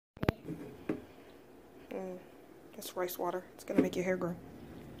It's rice water. It's gonna make your hair grow.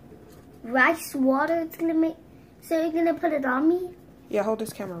 Rice water? It's gonna make. So you're gonna put it on me? Yeah, hold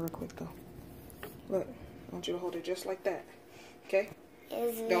this camera real quick though. Look, I want you to hold it just like that. Okay?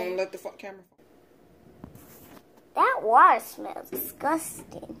 Don't let the camera fall. That water smells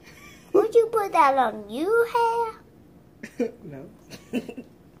disgusting. Would you put that on your hair? No.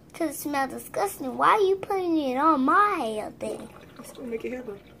 Because it smells disgusting. Why are you putting it on my hair then? It's gonna make your hair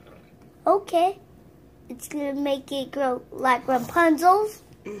grow. Okay. It's gonna make it grow like Rapunzel's?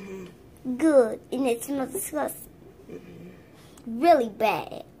 Mm-hmm. Good. And it smells disgusting. Mm-hmm. Really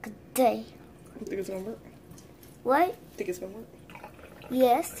bad. Good day. You think it's gonna work? What? Think it's gonna work?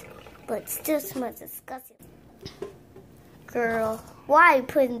 Yes, but it still smells disgusting. Girl, why are you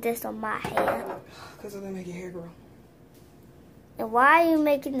putting this on my hair? Because it's gonna make your hair grow. And why are you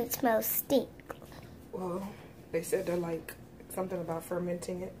making it smell stink? Well, they said they're like something about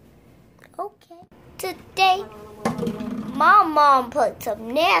fermenting it. Okay. Today, my mom put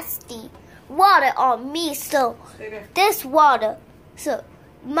some nasty water on me, so this water, so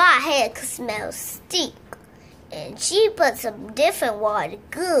my hair could smell stink. And she put some different water,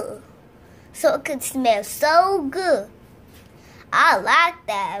 good, so it could smell so good. I like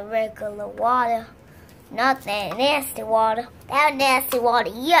that regular water, not that nasty water. That nasty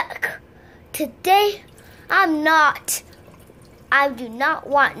water, yuck. Today, I do not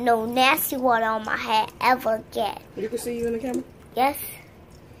want no nasty water on my hair ever again. You can see you in the camera? Yes.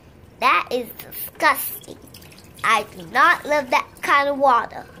 That is disgusting. I do not love that kind of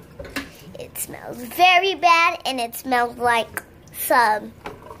water. It smells very bad and it smells like some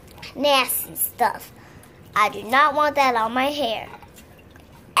nasty stuff. I do not want that on my hair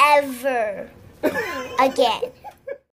ever again.